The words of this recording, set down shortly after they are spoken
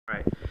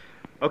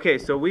Okay,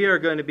 so we are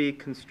going to be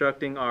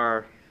constructing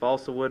our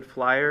balsa wood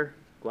flyer,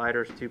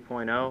 Gliders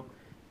 2.0,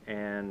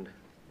 and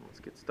let's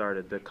get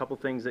started. The couple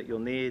things that you'll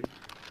need: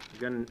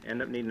 you're going to end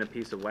up needing a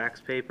piece of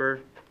wax paper,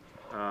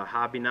 a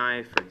hobby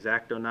knife or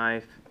X-Acto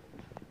knife.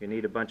 You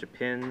need a bunch of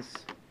pins,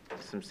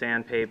 some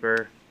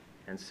sandpaper,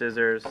 and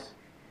scissors.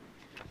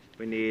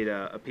 We need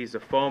a piece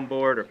of foam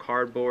board or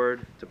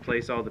cardboard to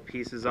place all the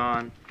pieces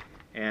on,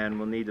 and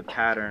we'll need the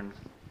pattern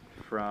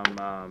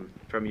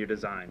from your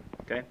design.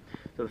 Okay,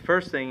 so the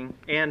first thing,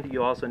 and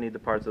you also need the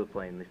parts of the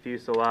plane: the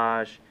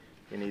fuselage.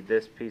 You need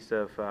this piece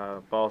of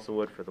balsa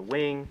wood for the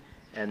wing,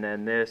 and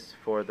then this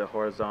for the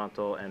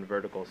horizontal and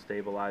vertical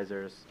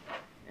stabilizers,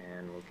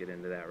 and we'll get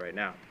into that right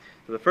now.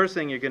 So the first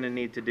thing you're going to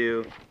need to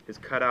do is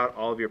cut out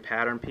all of your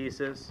pattern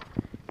pieces,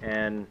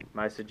 and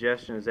my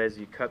suggestion is, as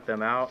you cut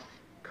them out,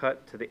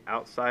 cut to the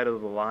outside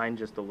of the line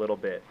just a little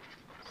bit.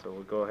 So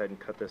we'll go ahead and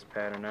cut this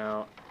pattern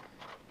out.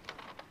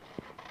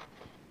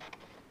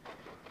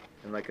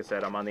 And like I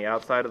said, I'm on the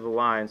outside of the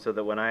line so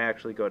that when I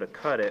actually go to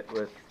cut it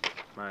with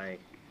my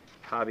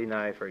hobby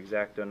knife or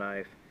X-Acto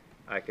knife,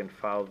 I can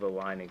follow the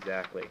line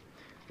exactly.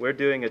 We're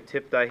doing a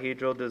tip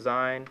dihedral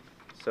design,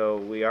 so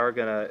we are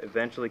going to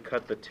eventually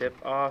cut the tip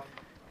off,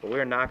 but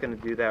we're not going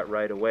to do that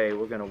right away.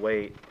 We're going to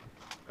wait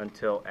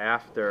until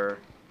after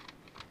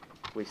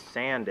we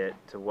sand it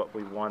to what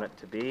we want it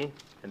to be,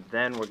 and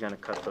then we're going to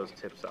cut those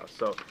tips off.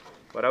 So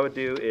what I would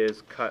do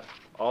is cut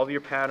all of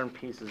your pattern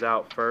pieces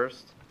out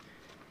first.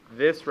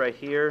 This right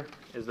here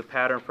is the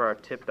pattern for our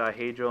tip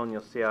dihedral, and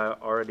you'll see I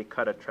already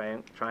cut a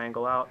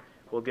triangle out.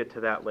 We'll get to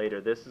that later.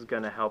 This is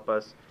going to help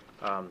us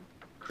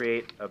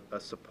create a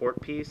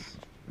support piece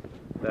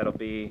that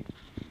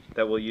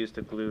we'll use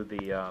to glue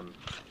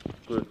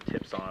the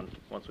tips on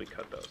once we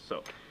cut those.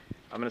 So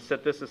I'm going to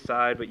set this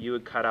aside, but you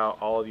would cut out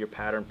all of your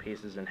pattern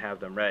pieces and have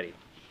them ready.